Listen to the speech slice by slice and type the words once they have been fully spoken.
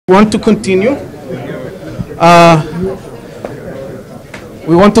want to continue.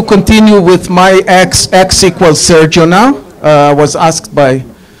 We want to continue with my x equals Sergio now. Was asked by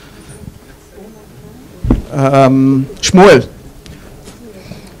Shmuel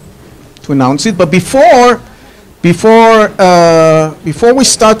to announce it. But before we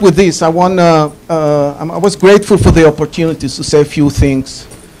start with this, I was grateful for the opportunity to say a few things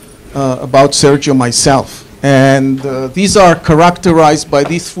about Sergio myself. And these are characterized by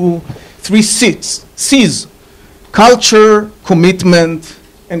these three C's: culture, commitment,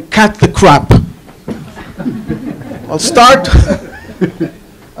 and cut the crap. I'll start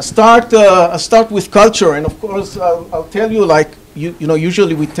with culture, and of course I'll tell you, like you know,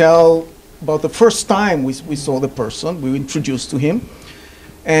 usually we tell about the first time we saw the person, we were introduced to him.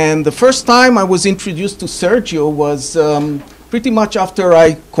 And the first time I was introduced to Sergio was pretty much after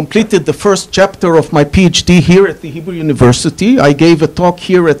I completed the first chapter of my PhD here at the Hebrew University. I gave a talk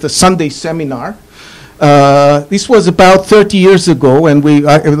here at the Sunday seminar. This was about 30 years ago, and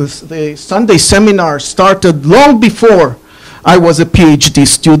the Sunday seminar started long before I was a PhD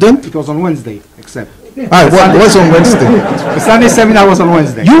student. It was on Wednesday, except. It was on Wednesday. The Sunday seminar was on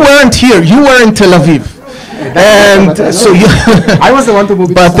Wednesday. You weren't here. You were in Tel Aviv. And so I was the one to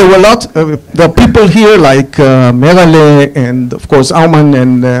move it. But there were the people here like Merale and of course Aumann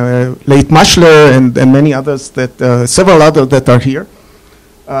and late Mashler and many others that several others that are here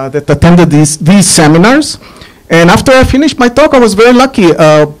that attended these seminars. And after I finished my talk, I was very lucky.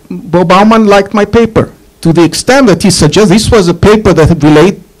 Bob Aumann liked my paper to the extent that he suggested this was a paper that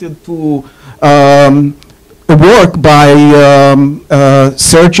related to a work by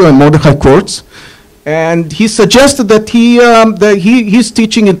Sergio and Mordechai Kurtz. And he suggested that he's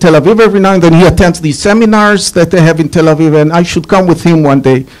teaching in Tel Aviv every now and then. He attends these seminars that they have in Tel Aviv, and I should come with him one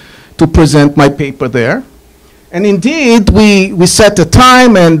day to present my paper there. And indeed, we set a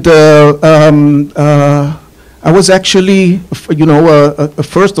time, and I was actually, you know, a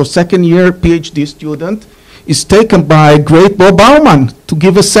first or second year PhD student is taken by great Bob Aumann to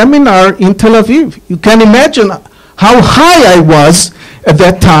give a seminar in Tel Aviv. You can imagine how high I was at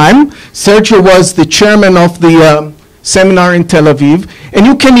that time. Sergio was the chairman of the seminar in Tel Aviv, and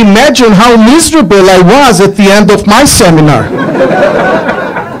you can imagine how miserable I was at the end of my seminar.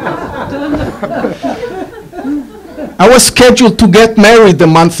 I was scheduled to get married a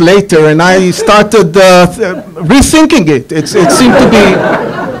month later, and I started rethinking it. It seemed to be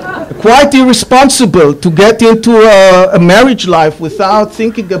quite irresponsible to get into a marriage life without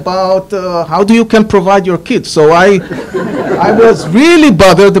thinking about how you can provide your kids. So I was really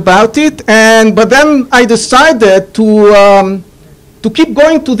bothered about it, but then I decided to keep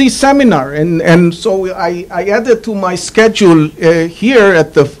going to this seminar, and so I added to my schedule here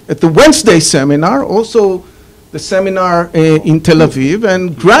at the Wednesday seminar also the seminar in Tel Aviv,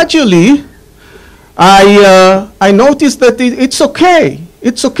 and gradually I noticed that it's okay.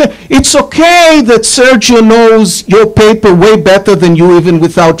 It's okay. It's okay that Sergio knows your paper way better than you, even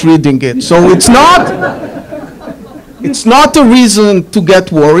without reading it. So it's not a reason to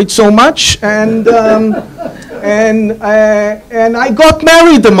get worried so much. And I got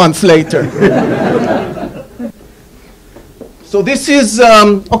married a month later. So this is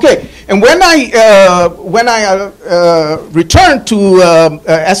okay. And when I returned to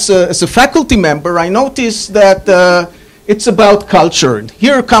as a faculty member, I noticed that. It's about culture. And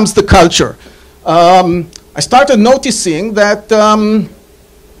here comes the culture. I started noticing that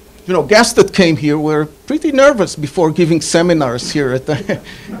you know, guests that came here were pretty nervous before giving seminars here at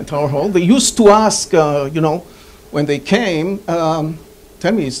our hall. They used to ask, you know, when they came,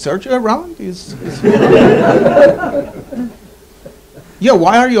 tell me, is Sergio around? Yeah,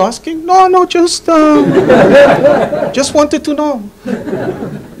 why are you asking? No, just wanted to know.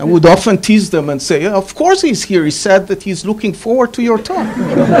 I would often tease them and say, yeah, of course he's here. He said that he's looking forward to your talk.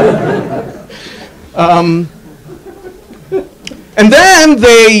 And then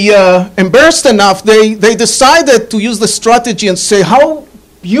they, embarrassed enough, they decided to use the strategy and say, how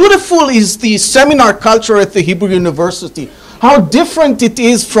beautiful is the seminar culture at the Hebrew University. How different it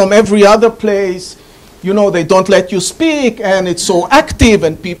is from every other place. You know, they don't let you speak, and it's so active,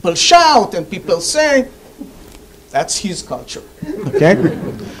 and people shout, and people say. That's his culture, okay?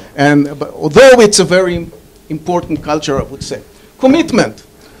 But although it's a very important culture, I would say. Commitment.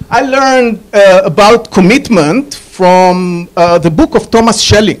 I learned about commitment from the book of Thomas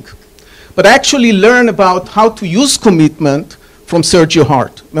Schelling, but I actually learned about how to use commitment from Sergiu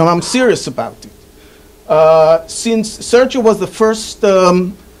Hart. Now, I'm serious about it. Since Sergio was the first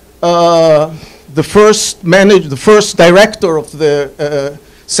director of the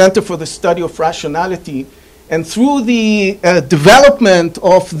Center for the Study of Rationality, And through the development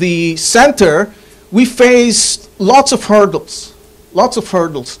of the center, we faced lots of hurdles,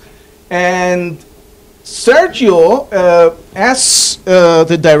 And Sergio, as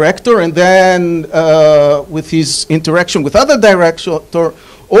the director, and then with his interaction with other directors,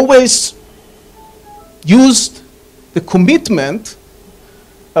 always used the commitment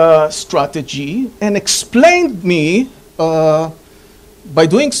strategy and explained me by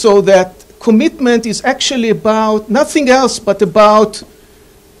doing so that commitment is actually about nothing else but about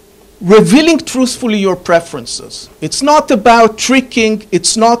revealing truthfully your preferences. It's not about tricking,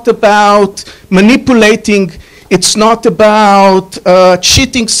 it's not about manipulating, it's not about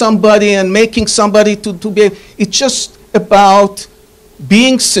cheating somebody and making somebody to be, it's just about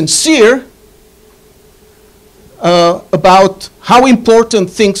being sincere about how important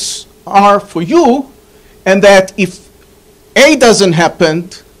things are for you, and that if A doesn't happen,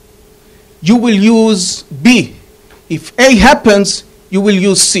 you will use B. If A happens, you will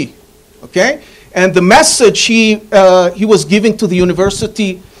use C. Okay? And the message he was giving to the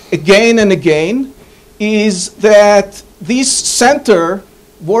university again and again is that this center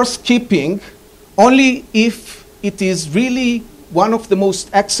worth keeping only if it is really one of the most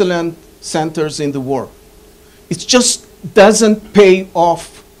excellent centers in the world. It just doesn't pay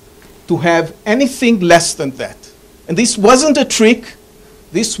off to have anything less than that. And this wasn't a trick.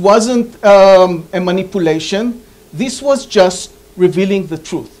 This wasn't a manipulation. This was just revealing the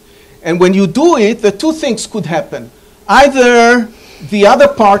truth. And when you do it, the two things could happen. Either the other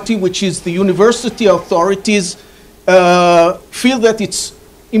party, which is the university authorities, feel that it's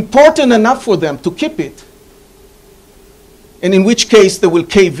important enough for them to keep it, and in which case they will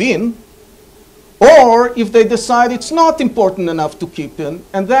cave in, or if they decide it's not important enough to keep it,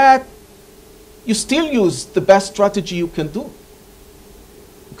 and that you still use the best strategy you can do.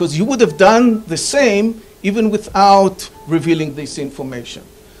 Because you would have done the same even without revealing this information.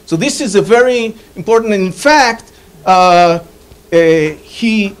 So this is a very important, and in fact,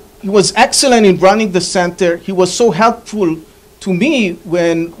 he was excellent in running the center. He was so helpful to me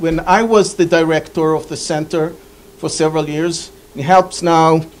when I was the director of the center for several years. He helps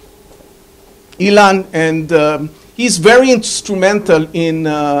now Ilan, and he's very instrumental in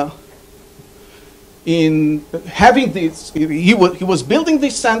having this. He was building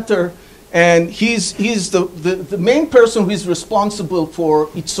this center, and he's the main person who is responsible for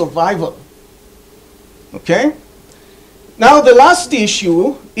its survival. Okay? Now the last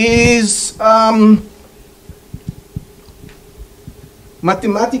issue is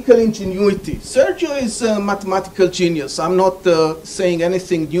mathematical ingenuity. Sergio is a mathematical genius. I'm not saying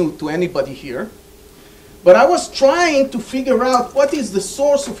anything new to anybody here. But I was trying to figure out what is the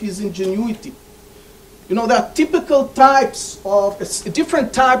source of his ingenuity. You know, there are typical types of,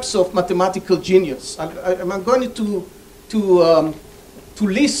 different types of mathematical genius. I'm going to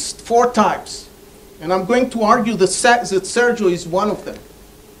list 4 types. And I'm going to argue that Sergio is one of them.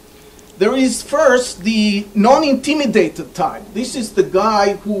 There is first the non-intimidated type. This is the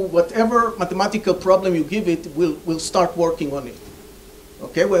guy who, whatever mathematical problem you give it, will start working on it.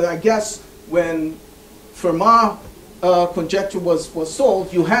 Okay, well, I guess when Fermat conjecture was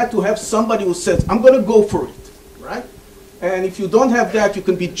solved, you had to have somebody who said, I'm going to go for it, right? And if you don't have that, you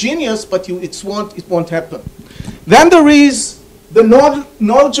can be genius, but it won't happen. Then there is the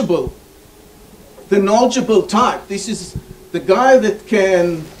knowledgeable type. This is the guy that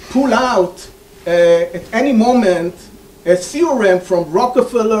can pull out at any moment a theorem from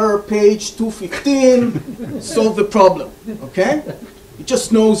Rockefeller, page 215, solve the problem, okay? He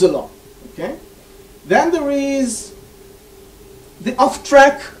just knows a lot, okay? Then there is the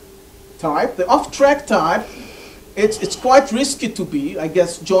off-track type. The off-track type, it's quite risky to be. I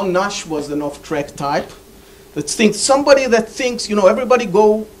guess John Nash was an off-track type. Somebody that thinks, you know, everybody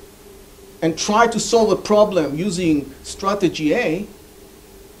go and try to solve a problem using strategy A,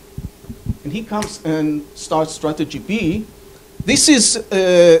 and he comes and starts strategy B. This is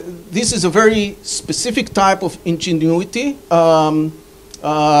a very specific type of ingenuity.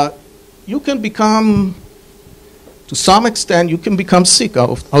 You can become, to some extent, you can become sick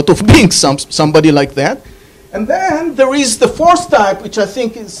out of being somebody like that. And then there is the 4th type, which I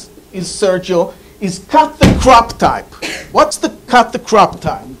think is Sergio, is cut the crop type. What's the cut the crop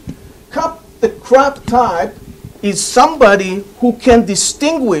type? Cut the crop type is somebody who can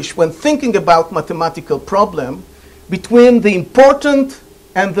distinguish, when thinking about mathematical problem, between the important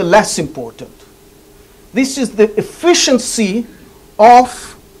and the less important. This is the efficiency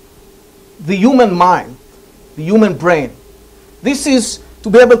of the human mind, the human brain. This is to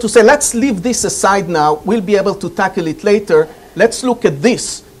be able to say, let's leave this aside now. We'll be able to tackle it later. Let's look at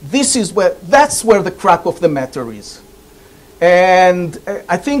this. that's where the crack of the matter is. And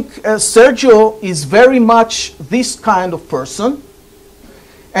I think Sergio is very much this kind of person.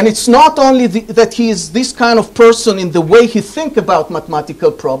 And it's not only that he is this kind of person in the way he thinks about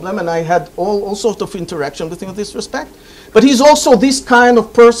mathematical problem, and I had all sorts of interaction with him in this respect, but he's also this kind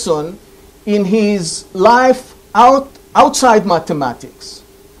of person in his life outside mathematics.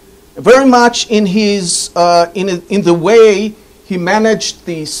 Very much in his in the way he managed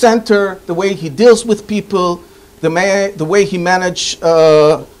the center, the way he deals with people, the way he managed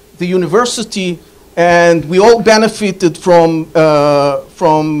the university, and we all benefited from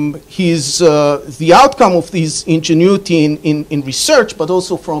his the outcome of his ingenuity in research, but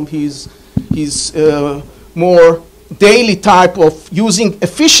also from his more daily type of using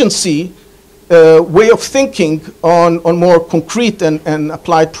efficiency way of thinking on more concrete and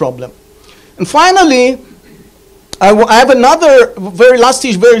applied problem. And finally, I have another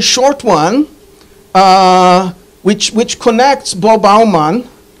very short one, which connects Bob Aumann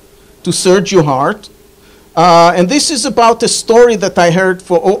to Sergiu Hart. And this is about a story that I heard,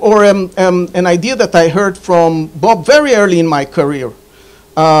 or an idea that I heard from Bob very early in my career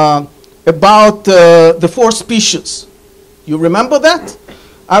about the 4 species. You remember that?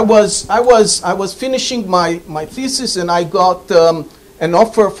 I was finishing my thesis, and I got an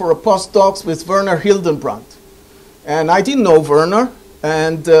offer for a postdoc with Werner Hildenbrand. And I didn't know Werner.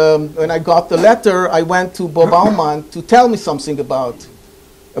 And when I got the letter, I went to Bob Aumann to tell me something about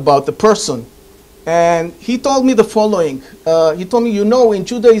the person. And he told me the following. He told me, you know, in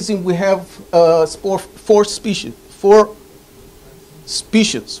Judaism we have 4 species. 4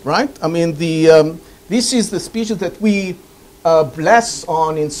 species, right? I mean, this is the species that we bless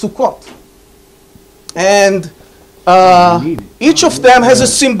on in Sukkot. And each of them has a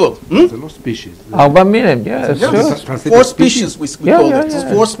symbol. Species. Aumann, yeah, sure. 4 species, we call it. It's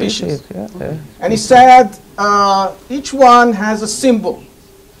 4 species. And he said, each one has a symbol.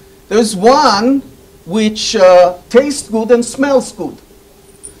 There's one which tastes good and smells good.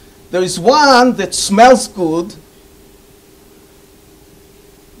 There is one that smells good,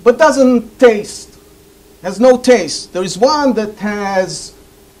 but doesn't taste, has no taste. There is one that has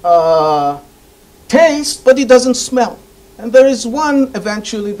taste, but it doesn't smell. And there is one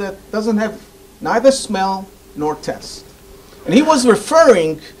eventually that doesn't have neither smell nor taste. And he was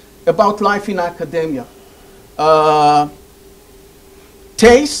referring about life in academia.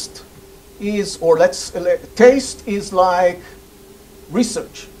 Taste is, taste is like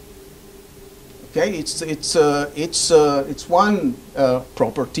research. Okay, it's one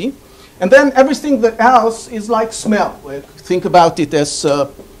property, and then everything else is like smell. Think about it as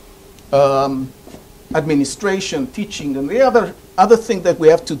administration, teaching, and the other thing that we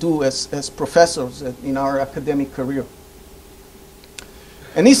have to do as professors in our academic career.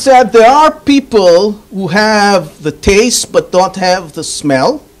 And he said there are people who have the taste but don't have the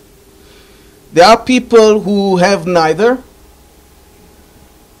smell. There are people who have neither.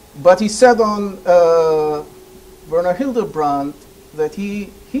 But he said on Werner Hildenbrand that he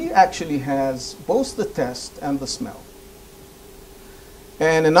actually has both the taste and the smell.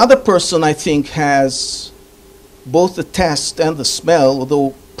 And another person, I think, has both the taste and the smell,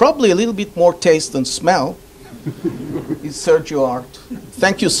 although probably a little bit more taste than smell, is Sergiu Hart.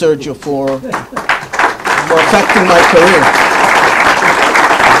 Thank you, Sergio, for affecting my career.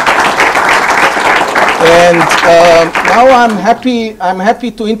 And now I'm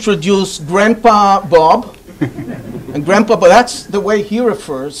happy to introduce Grandpa Bob. And Grandpa Bob, that's the way he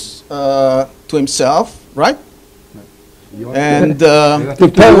refers to himself, right? And to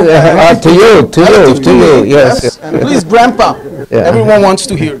you, yes. And please, Grandpa, everyone wants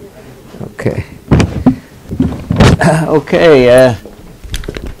to hear. Okay. Okay.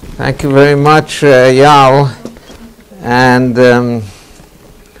 Thank you very much, Yal. And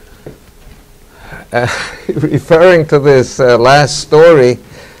referring to this last story,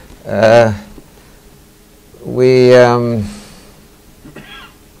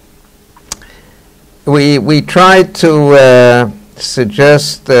 we tried to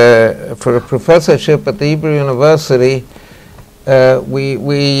suggest for a professorship at the Hebrew University.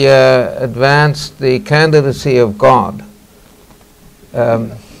 We advanced the candidacy of God,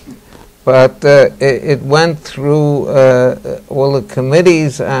 but it went through all the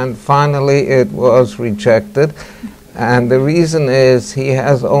committees, and finally it was rejected. And the reason is he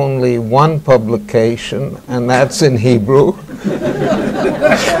has only one publication, and that's in Hebrew.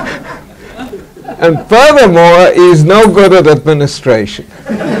 And furthermore, he's no good at administration.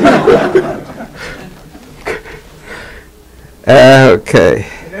 Okay.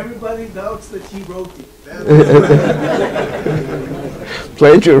 And everybody doubts that he wrote it.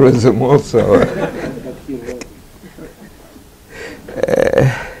 plagiarism also.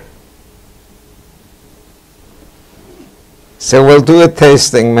 So we'll do a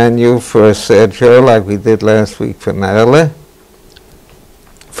tasting menu for Sergio like we did last week for Nella.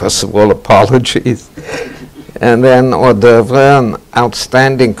 First of all, apologies. And then hors d'oeuvre, an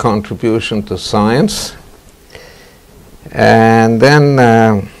outstanding contribution to science. And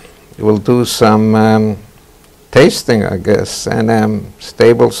then we'll do some tasting, I guess, and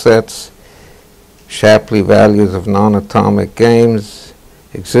stable sets, Shapley values of non-atomic games,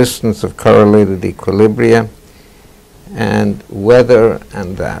 existence of correlated equilibria, and weather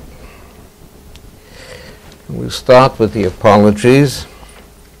and that. We'll start with the apologies.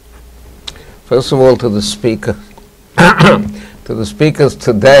 First of all, to the speaker. To the speakers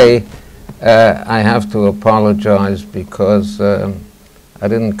today, I have to apologize because I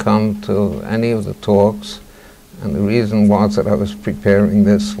didn't come to any of the talks, and the reason was that I was preparing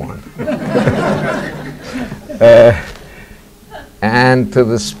this one. And to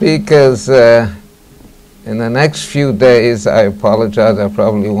the speakers, in the next few days, I apologize, I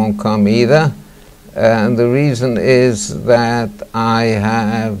probably won't come either. And the reason is that I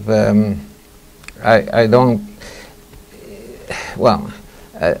have, I don't, well,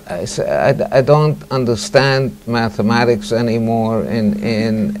 I don't understand mathematics anymore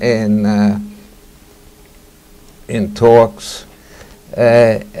in talks.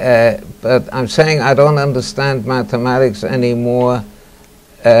 But I'm saying I don't understand mathematics anymore,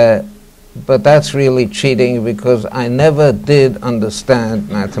 but that's really cheating because I never did understand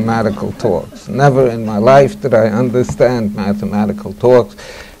mathematical talks. Never in my life did I understand mathematical talks.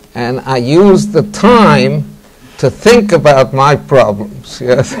 And I used the time to think about my problems,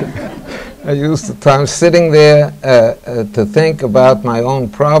 yes. I used the time sitting there to think about my own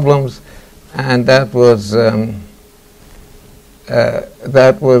problems, and that was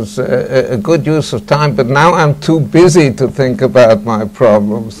a good use of time, but now I'm too busy to think about my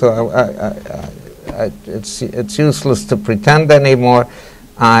problems, so it's useless to pretend anymore.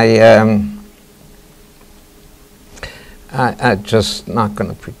 I'm just not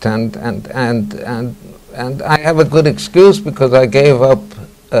going to pretend, and I have a good excuse because I gave up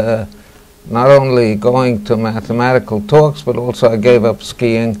not only going to mathematical talks, but also I gave up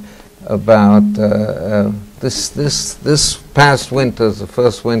skiing about this past winter is the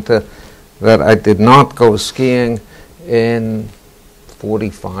first winter that I did not go skiing in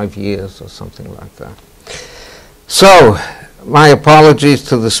 45 years or something like that. So, my apologies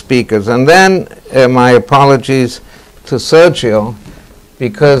to the speakers, and then my apologies to Sergio,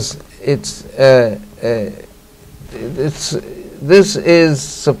 because this is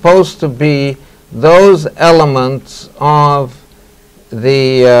supposed to be those elements of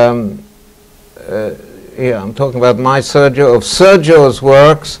the I'm talking about my Sergio, of Sergio's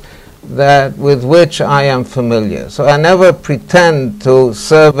works with which I am familiar. So I never pretend to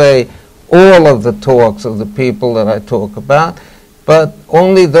survey all of the talks of the people that I talk about, but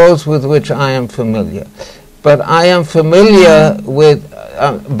only those with which I am familiar. But I am familiar with,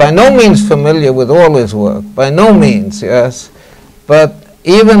 by no means familiar with all his work, by no means, yes, but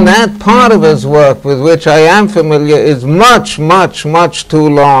even that part of his work with which I am familiar is much, much, much too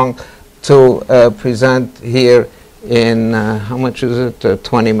long to present here in, how much is it?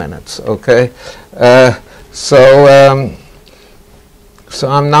 20 minutes, okay? So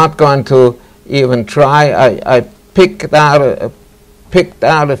I'm not going to even try. I picked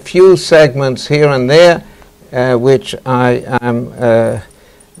out a few segments here and there which I am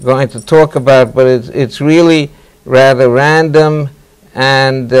going to talk about, but it's really rather random,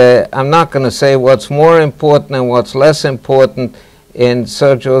 and I'm not going to say what's more important and what's less important in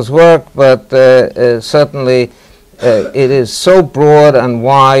Sergio's work, but certainly it is so broad and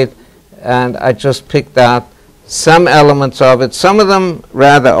wide, and I just picked out some elements of it, some of them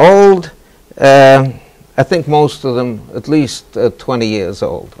rather old, I think most of them at least 20 years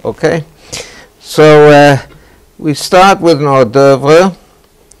old, okay? So we start with an hors d'oeuvre.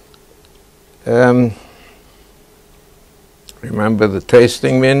 Remember the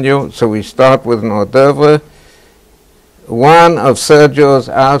tasting menu, so we start with an hors d'oeuvre, one of Sergio's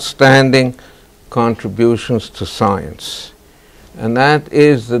outstanding contributions to science, and that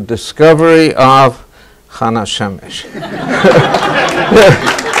is the discovery of Chana Shemesh.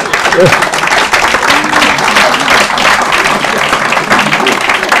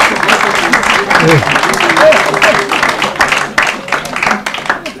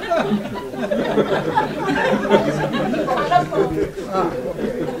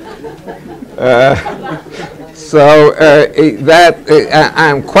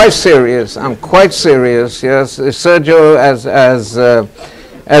 I'm quite serious. Yes, Sergio, as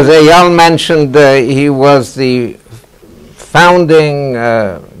as Eyal mentioned, he was the founding,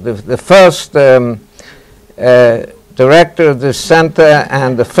 the first director of the center,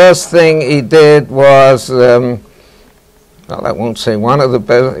 and the first thing he did was, well, I won't say one of the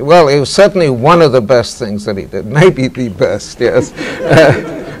best, well, it was certainly one of the best things that he did, maybe the best, yes.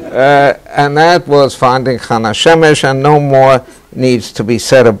 And that was finding Chana Shemesh, and no more needs to be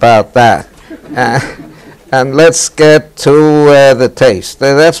said about that. And let's get to the taste.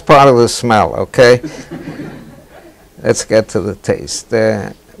 That's part of the smell, okay? Let's get to the taste.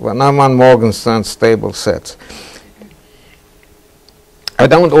 When I'm on Morgenstern stable sets, I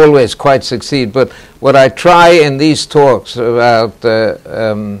don't always quite succeed, but what I try in these talks about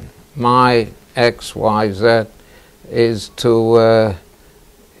my X, Y, Z is to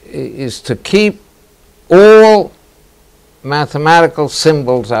keep all mathematical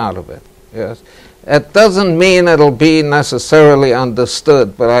symbols out of it. Yes, it doesn't mean it'll be necessarily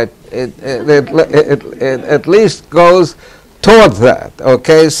understood, but it at least goes toward that.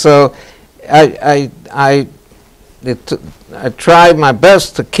 Okay, so I try my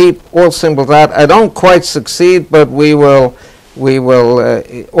best to keep all symbols out. I don't quite succeed, but we will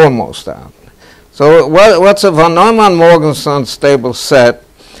almost out. So what's a von Neumann-Morgenstern stable set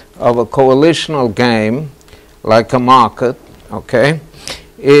of a coalitional game, like a market, okay,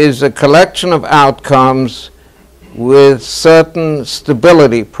 is a collection of outcomes with certain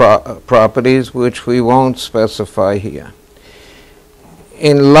stability properties which we won't specify here.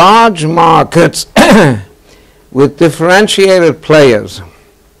 In large markets with differentiated players,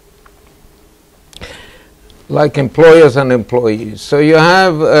 like employers and employees, so you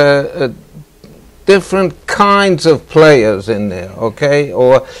have different kinds of players in there, okay?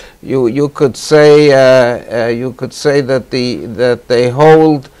 Or you could say that they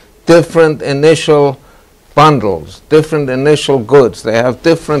hold different initial bundles, different initial goods. They have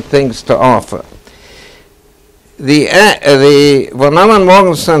different things to offer. The von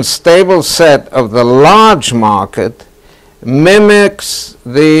Neumann-Morgenstern stable set of the large market mimics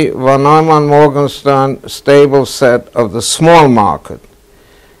the von Neumann-Morgenstern stable set of the small market,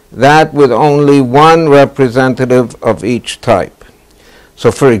 that with only one representative of each type.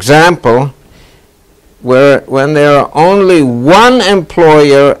 So for example, when there are only one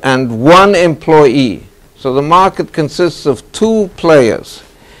employer and one employee, so the market consists of two players,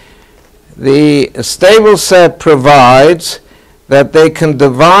 the stable set provides that they can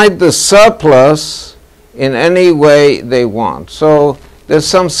divide the surplus in any way they want. So there's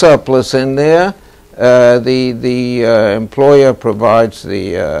some surplus in there. The employer provides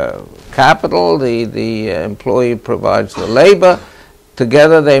the capital, the employee provides the labor.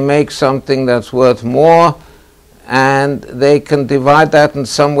 Together they make something that's worth more, and they can divide that in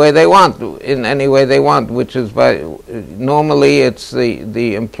some way they want, in any way they want, which is by, normally it's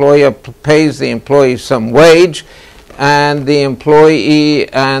the employer pays the employee some wage, and the employee,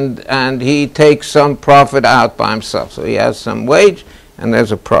 and he takes some profit out by himself. So he has some wage, and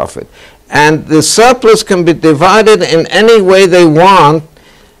there's a profit. And the surplus can be divided in any way they want.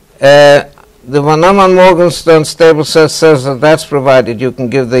 The von Neumann-Morgenstern stable set says that that's provided. You can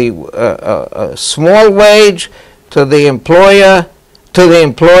give the a small wage to the employer, to the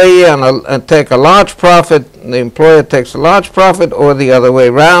employee, and take a large profit. The employer takes a large profit, or the other way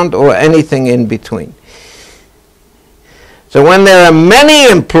around, or anything in between. So when there are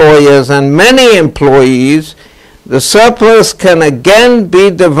many employers and many employees, the surplus can again be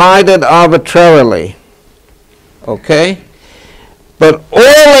divided arbitrarily, okay? But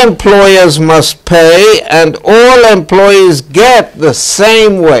all employers must pay, and all employees get the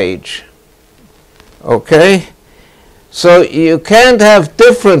same wage, okay? So you can't have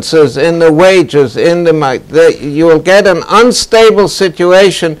differences in the wages, you will get an unstable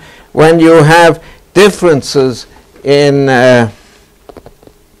situation when you have differences in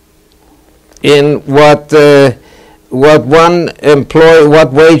what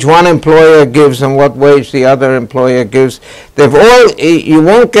wage one employer gives and what wage the other employer gives. You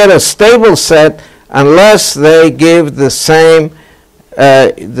won't get a stable set unless they give the same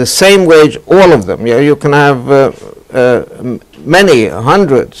wage, all of them. Yeah, you can have many,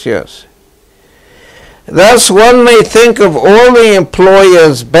 hundreds, yes. Thus, one may think of all the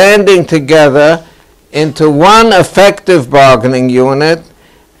employers banding together into one effective bargaining unit,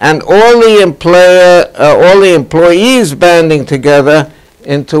 and all the employees banding together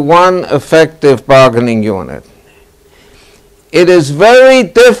into one effective bargaining unit. It is very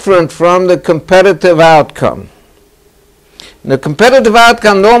different from the competitive outcome. The competitive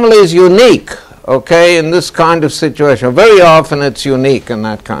outcome normally is unique, okay, in this kind of situation. Very often it's unique in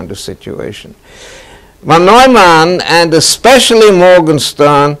that kind of situation. Von Neumann and especially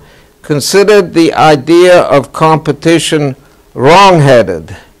Morgenstern considered the idea of competition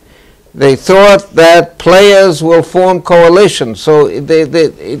wrong-headed. They thought that players will form coalitions. So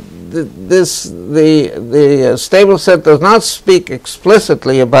the stable set does not speak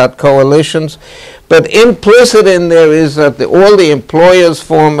explicitly about coalitions, but implicit in there is that all the employers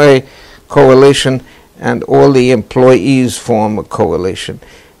form a coalition and all the employees form a coalition.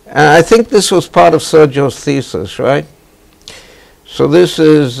 I think this was part of Sergiu's thesis, right? So this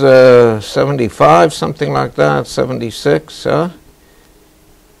is 75, something like that, 76,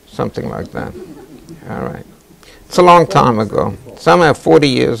 something like that. All right. It's a long time ago. Somehow 40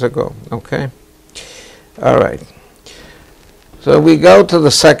 years ago, okay? All right. So we go to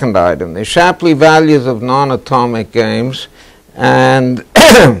the second item, the Shapley values of non-atomic games. And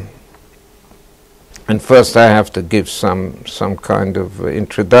and first I have to give some kind of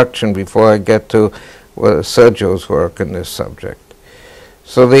introduction before I get to Sergiu's work in this subject.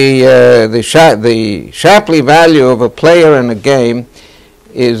 So the Shapley value of a player in a game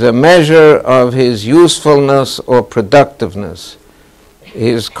is a measure of his usefulness or productiveness,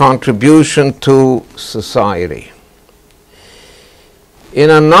 his contribution to society. In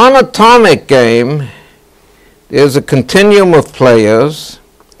a non-atomic game, there's a continuum of players,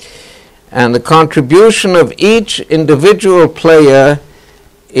 and the contribution of each individual player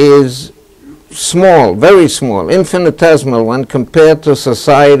is small, very small, infinitesimal when compared to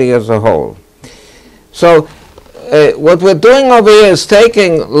society as a whole. So what we're doing over here is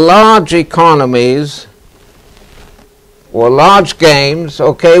taking large economies or large games,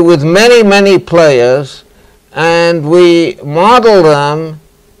 okay, with many, many players, and we model them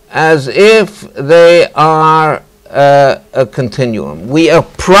as if they are a continuum. We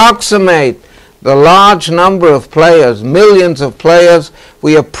approximate the large number of players, millions of players,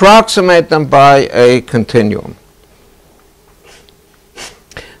 we approximate them by a continuum.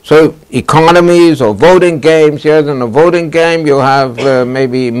 So economies or voting games, yes, in a voting game you have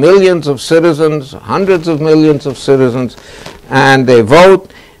maybe millions of citizens, hundreds of millions of citizens, and they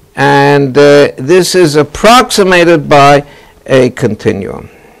vote, and this is approximated by a continuum.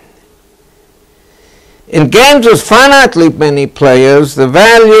 In games with finitely many players, the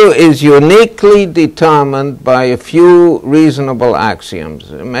value is uniquely determined by a few reasonable axioms.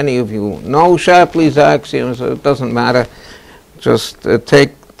 Many of you know Shapley's axioms, so it doesn't matter. Just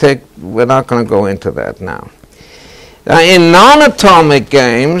we're not going to go into that now. In non-atomic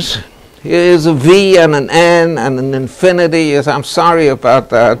games, here's a V and an N and an infinity. Yes, I'm sorry about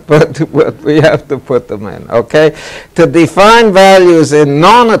that, but we have to put them in, okay? To define values in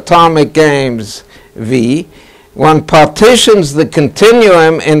non-atomic games, V, one partitions the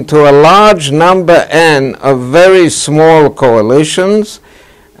continuum into a large number N of very small coalitions,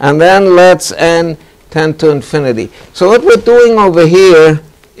 and then lets N tend to infinity. So what we're doing over here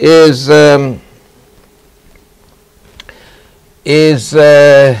is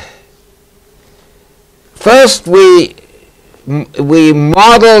first we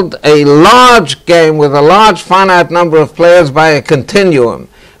modeled a large game with a large finite number of players by a continuum,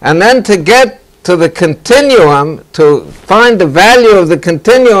 and then to get to the continuum, to find the value of the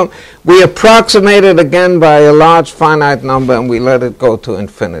continuum, we approximate it again by a large finite number and we let it go to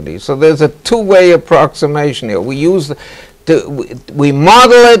infinity. So there's a two-way approximation here. We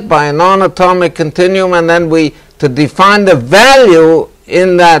model it by a non-atomic continuum, and then to define the value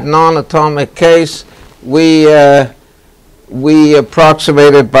in that non-atomic case, we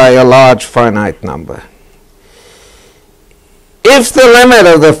approximate it by a large finite number. If the limit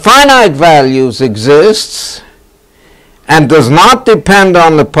of the finite values exists and does not depend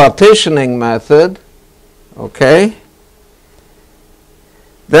on the partitioning method, okay,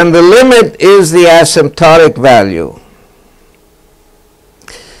 then the limit is the asymptotic value.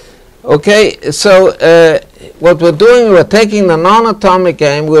 Okay, so what we're doing, we're taking the non-atomic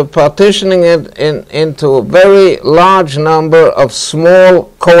game, we're partitioning it into a very large number of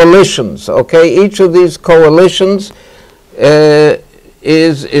small coalitions, okay? Each of these coalitions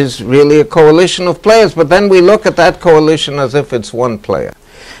is really a coalition of players, but then we look at that coalition as if it's one player.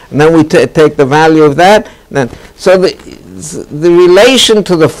 And then we take the value of that. So the relation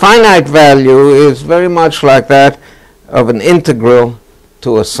to the finite value is very much like that of an integral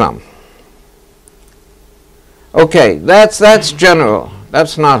to a sum. Okay, that's general.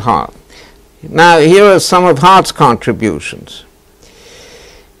 That's not Hart. Now here are some of Hart's contributions.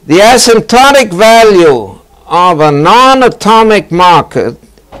 The asymptotic value of a non-atomic market,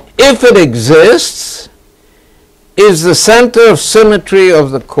 if it exists, is the center of symmetry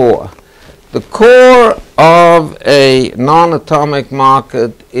of the core. The core of a non-atomic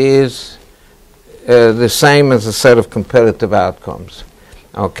market is the same as a set of competitive outcomes.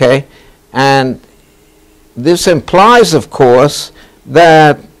 Okay? And this implies, of course,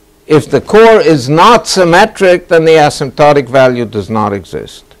 that if the core is not symmetric, then the asymptotic value does not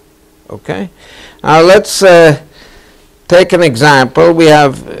exist. Okay? Now let's take an example. We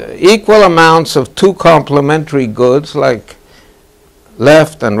have equal amounts of two complementary goods, like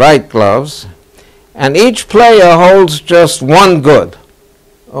left and right gloves, and each player holds just one good.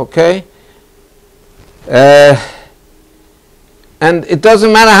 Okay? And it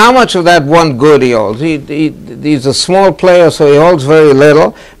doesn't matter how much of that one good he holds. He's a small player, so he holds very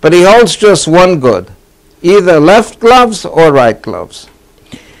little, but he holds just one good, either left gloves or right gloves.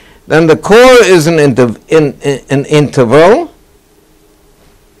 Then the core is an interval.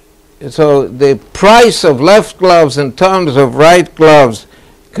 So the price of left gloves in terms of right gloves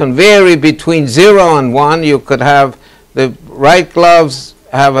can vary between 0 and 1. You could have the right gloves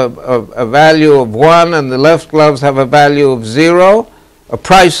have a value of 1 and the left gloves have a value of 0, a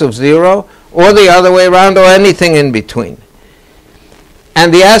price of 0, or the other way around, or anything in between.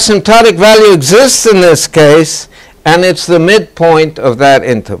 And the asymptotic value exists in this case, and it's the midpoint of that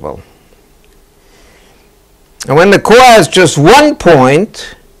interval. And when the core has just one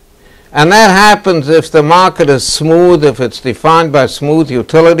point, and that happens if the market is smooth, if it's defined by smooth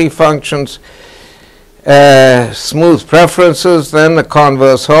utility functions, smooth preferences, then the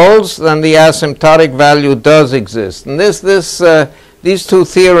converse holds, then the asymptotic value does exist. And these two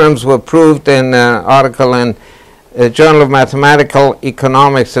theorems were proved in an article in Journal of Mathematical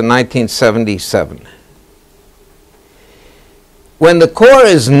Economics in 1977. When the core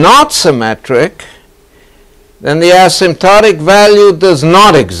is not symmetric, then the asymptotic value does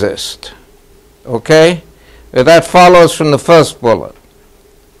not exist. Okay? That follows from the first bullet.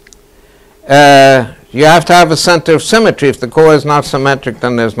 You have to have a center of symmetry. If the core is not symmetric,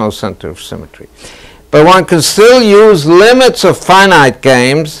 then there's no center of symmetry. But one can still use limits of finite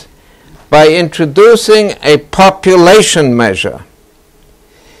games by introducing a population measure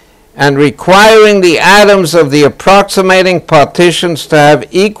and requiring the atoms of the approximating partitions to have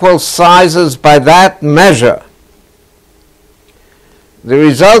equal sizes by that measure. The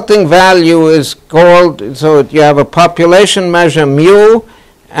resulting value is called, so you have a population measure mu,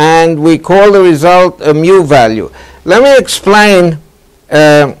 and we call the result a mu value. Let me explain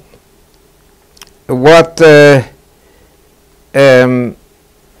what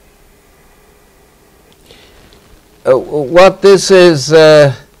this is,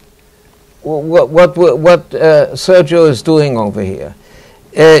 what Sergio is doing over here.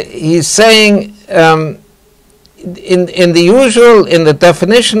 He's saying in the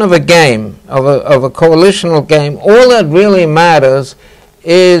definition of a game, of a coalitional game, all that really matters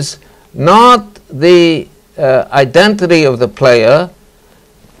is not the identity of the player,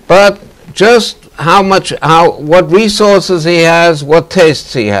 but just what resources he has, what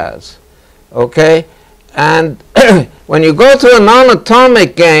tastes he has. Okay? And when you go to a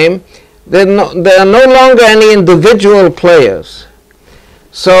non-atomic game, there are no longer any individual players.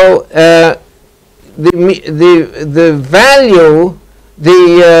 So the value,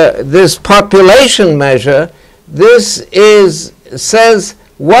 this population measure, says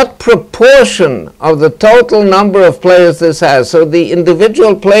what proportion of the total number of players this has. So the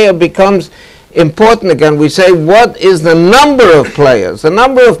individual player becomes important again. We say, what is the number of players? The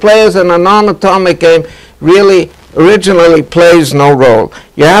number of players in a non-atomic game really originally plays no role.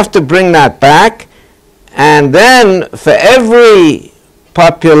 You have to bring that back, and then for every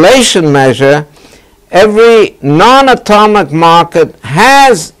population measure, every non-atomic market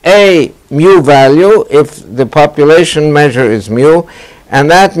has a mu value if the population measure is mu,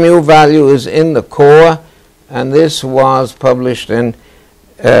 and that mu value is in the core, and this was published in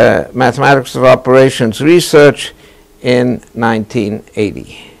Mathematics of Operations Research in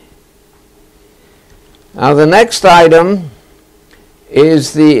 1980. Now the next item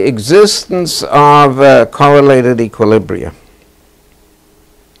is the existence of correlated equilibria.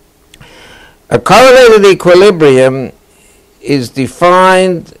 A correlated equilibrium is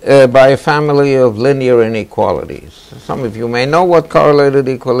defined by a family of linear inequalities. Some of you may know what correlated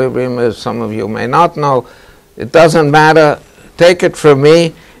equilibrium is, some of you may not know. It doesn't matter. Take it from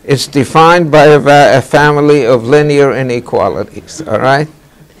me, it's defined by a family of linear inequalities, all right?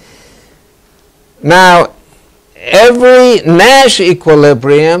 Now, every Nash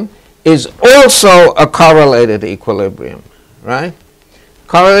equilibrium is also a correlated equilibrium, right?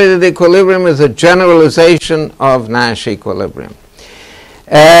 Correlated equilibrium is a generalization of Nash equilibrium.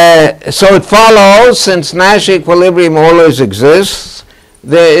 So it follows, since Nash equilibrium always exists,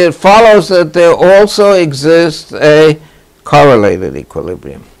 it follows that there also exists a correlated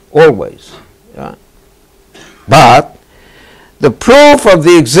equilibrium, always. Yeah. But the proof of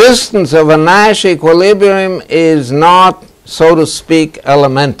the existence of a Nash equilibrium is not, so to speak,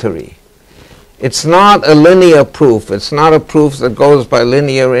 elementary. It's not a linear proof. It's not a proof that goes by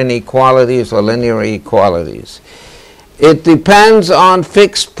linear inequalities or linear equalities. It depends on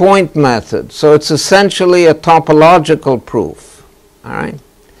fixed point method. So it's essentially a topological proof. All right.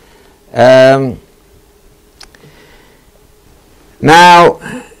 Now,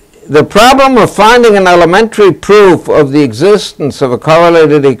 the problem of finding an elementary proof of the existence of a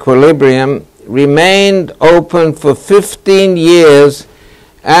correlated equilibrium remained open for 15 years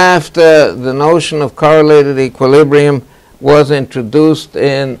after the notion of correlated equilibrium was introduced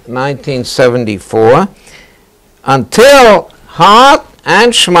in 1974, until Hart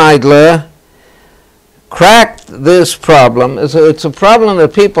and Schmeidler cracked this problem. It's a problem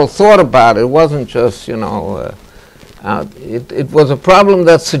that people thought about. It wasn't just, it was a problem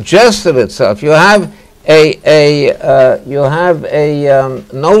that suggested itself. You have a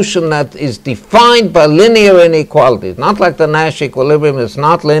notion that is defined by linear inequalities, not like the Nash equilibrium. It's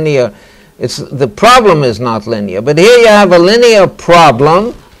not linear. The problem is not linear. But here you have a linear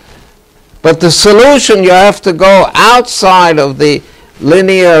problem, but the solution, you have to go outside of the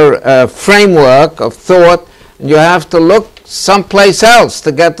linear framework of thought, and you have to look someplace else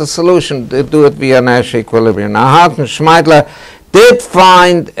to get the solution, to do it via Nash equilibrium. Now, Hart and Schmeidler did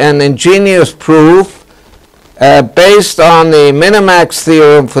find an ingenious proof based on the minimax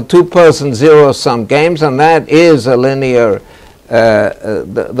theorem for two-person zero-sum games, and that is a linear,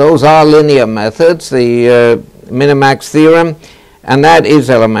 those are linear methods, the minimax theorem, and that is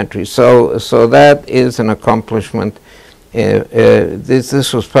elementary. So that is an accomplishment.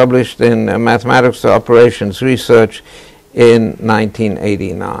 This was published in Mathematics to Operations Research in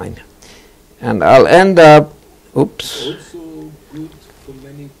 1989. And I'll end up, oops. Also good for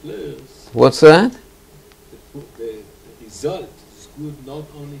many players. What's that? The result is good not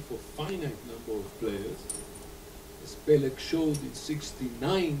only for finite number of players. As Pelek showed in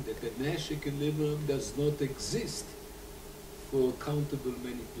 1969 that the Nash equilibrium does not exist for countable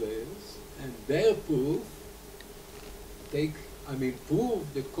many players, and their proof prove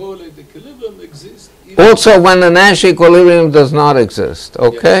the correlated equilibrium exists. Also when the Nash equilibrium does not exist.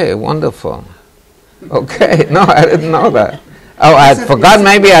 Okay, yes. Wonderful. Okay, no, I didn't know that. Oh, I had forgotten.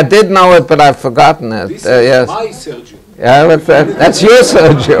 Maybe I did know it, but I've forgotten it. This is yes. my Sergiu. Yeah, that's your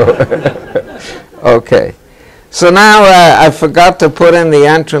Sergiu. Okay. So now I forgot to put in the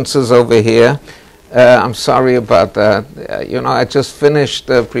entrances over here. I'm sorry about that. I just finished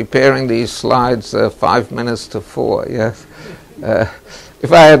preparing these slides 5 minutes to 4, yes.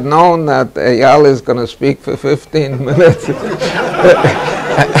 If I had known that Eyal is going to speak for 15 minutes,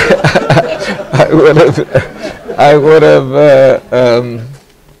 I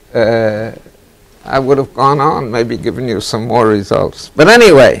would have gone on, maybe given you some more results. But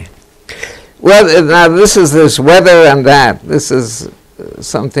anyway, well, now this is this weather and that. This is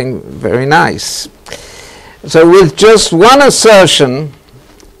something very nice. So with just one assertion,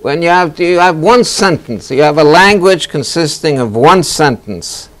 when you have one sentence, you have a language consisting of one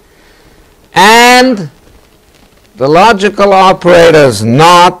sentence, and the logical operators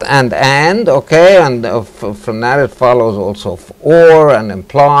not and, okay, and from that it follows also or and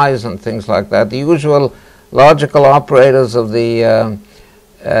implies and things like that, the usual logical operators of the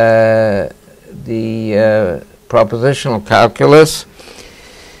propositional calculus.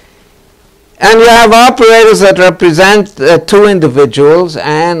 And you have operators that represent two individuals,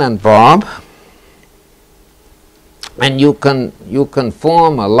 Anne and Bob, and you can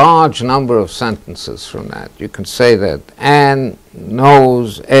form a large number of sentences from that. You can say that Anne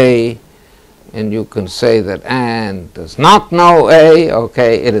knows A, and you can say that Anne does not know A.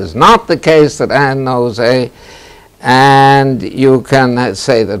 Okay, it is not the case that Anne knows A. And you can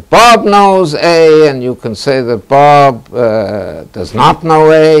say that Bob knows A, and you can say that Bob does not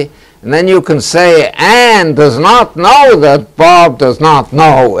know A. And then you can say Anne does not know that Bob does not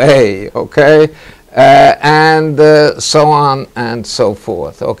know A, okay? And so on and so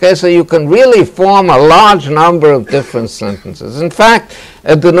forth, okay? So you can really form a large number of different sentences. In fact,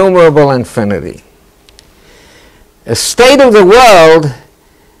 a denumerable infinity. A state of the world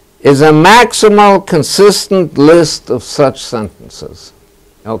is a maximal consistent list of such sentences,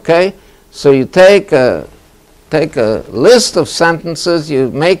 okay? So you take a list of sentences, you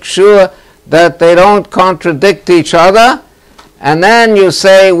make sure that they don't contradict each other, and then you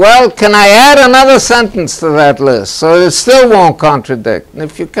say, well, can I add another sentence to that list so it still won't contradict? And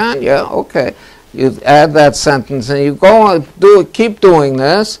if you can, yeah, okay. You add that sentence, and you go on, keep doing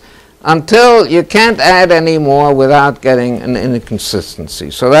this until you can't add any more without getting an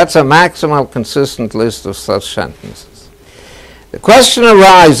inconsistency. So that's a maximal consistent list of such sentences. The question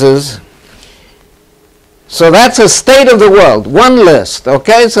arises, so that's a state of the world, one list,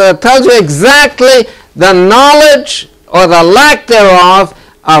 okay? So it tells you exactly the knowledge or the lack thereof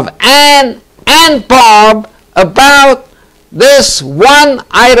of Anne and Bob about this one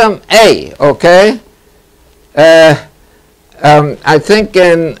item A, okay? I think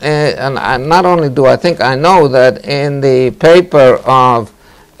and not only do I think, I know that in the paper of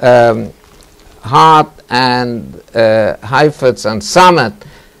Hart and Heifetz and Sammet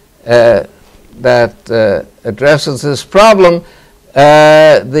that addresses this problem,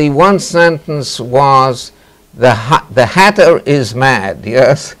 the one sentence was, the Hatter is mad,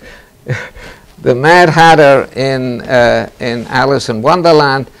 yes? The Mad Hatter in Alice in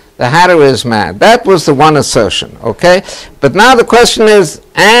Wonderland, the Hatter is mad. That was the one assertion, okay? But now the question is,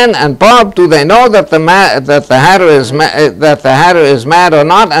 Anne and Bob, do they know that the Hatter is mad or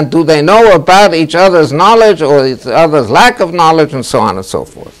not? And do they know about each other's knowledge or each other's lack of knowledge, and so on and so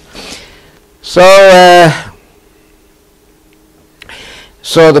forth?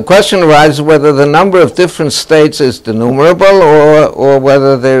 So the question arises whether the number of different states is denumerable or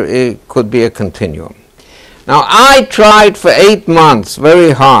whether it could be a continuum. Now, I tried for 8 months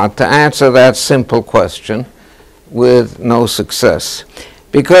very hard to answer that simple question with no success.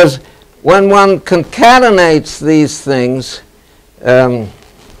 Because when one concatenates these things, I'm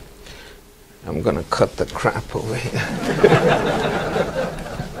going to cut the crap over here.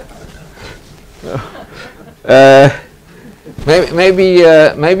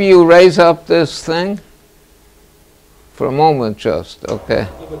 Maybe you raise up this thing for a moment, just okay.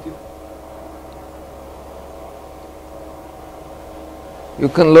 You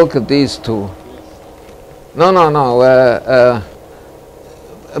can look at these two. No.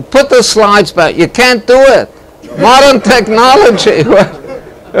 Put the slides back. You can't do it. Modern technology.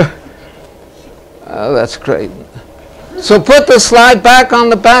 Oh, that's great. So put the slide back on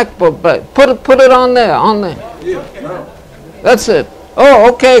the back. Put it on there. That's it. Oh,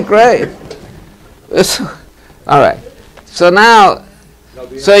 okay, great. All right. So now,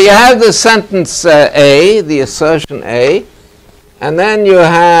 so you have the sentence A, the assertion A, and then you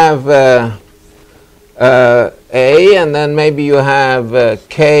have A, and then maybe you have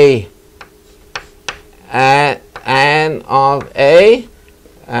K Ann of A,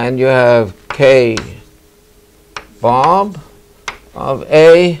 and you have K Bob of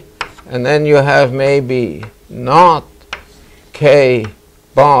A, and then you have maybe not K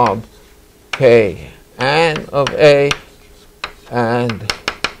Bob, K Ann of A, and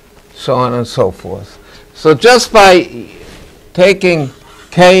so on and so forth. So just by taking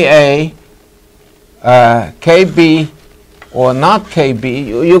Ka, Kb, or not Kb,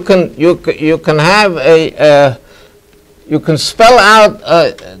 you can have you can spell out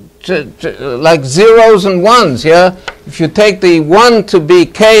like zeros and ones. Yeah, if you take the 1 to be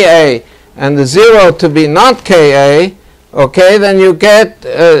Ka and the 0 to be not Ka, okay, then you get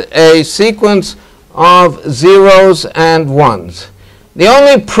a sequence of zeros and ones. The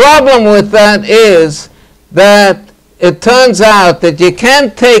only problem with that is that it turns out that you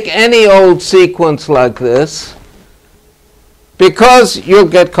can't take any old sequence like this because you'll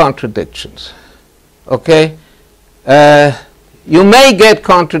get contradictions. Okay? You may get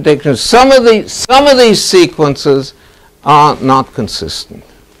contradictions. Some of these sequences are not consistent.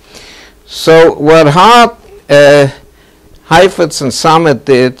 So what Hart, Heifetz, and Sammet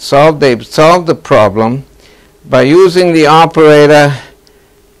did, they solved the problem by using the operator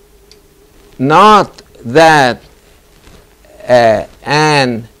not that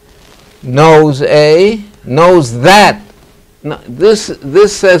Anne knows A, knows that. No,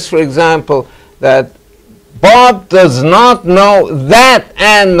 this says, for example, that Bob does not know that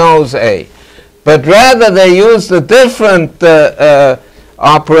Anne knows A, but rather they used a different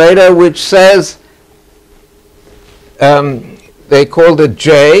operator which says, they called it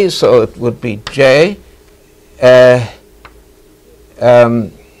J, so it would be J.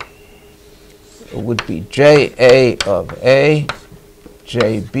 It would be JA of A,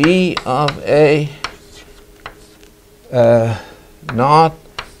 JB of A, not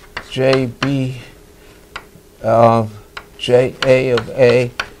JB of JA of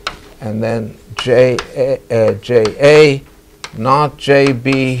A, and then JA, not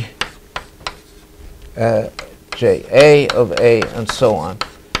JB, JA of A, and so on.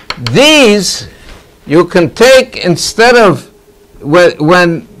 These you can take instead of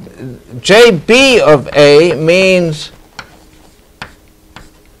when JB of A means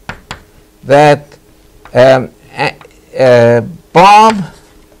that Bob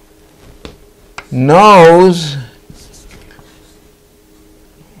knows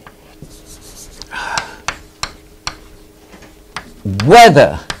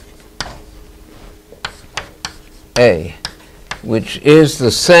whether A, which is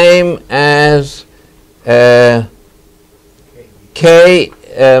the same as K,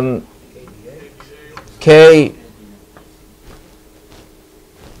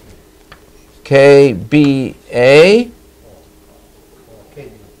 KBA,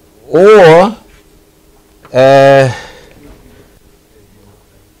 or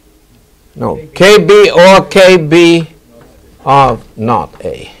no, KB or KB are not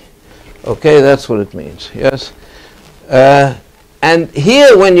A. Okay, that's what it means, yes? And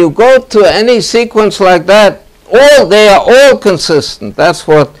here, when you go to any sequence like that, they are all consistent. That's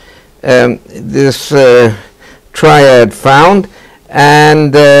what this triad found.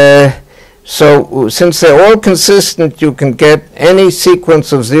 And so since they're all consistent, you can get any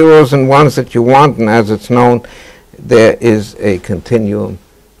sequence of zeros and ones that you want, and as it's known, there is a continuum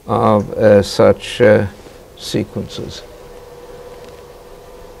of such sequences.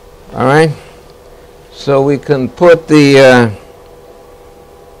 All right? So we can put the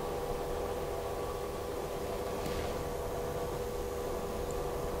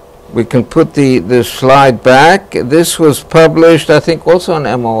slide back. This was published, I think, also on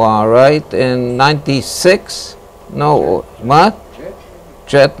MOR, right? In 96? No, what?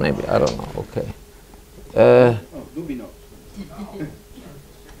 Jet, maybe, I don't know, okay.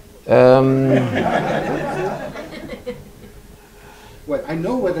 Well, I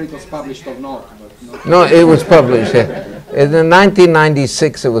know whether it was published or not, but not. No, it was published, yeah. In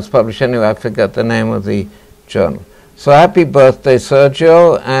 1996 it was published. Anyway, I forgot the name of the journal. So happy birthday,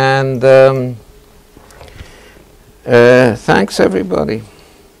 Sergio, and thanks, everybody.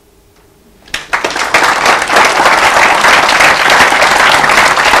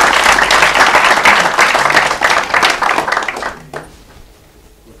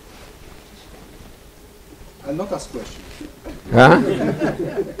 I'll not ask questions. Huh?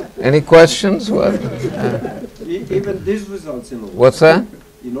 Any questions? What? Even these results, you know. What's that?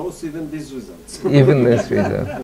 He knows even these results. Even this result.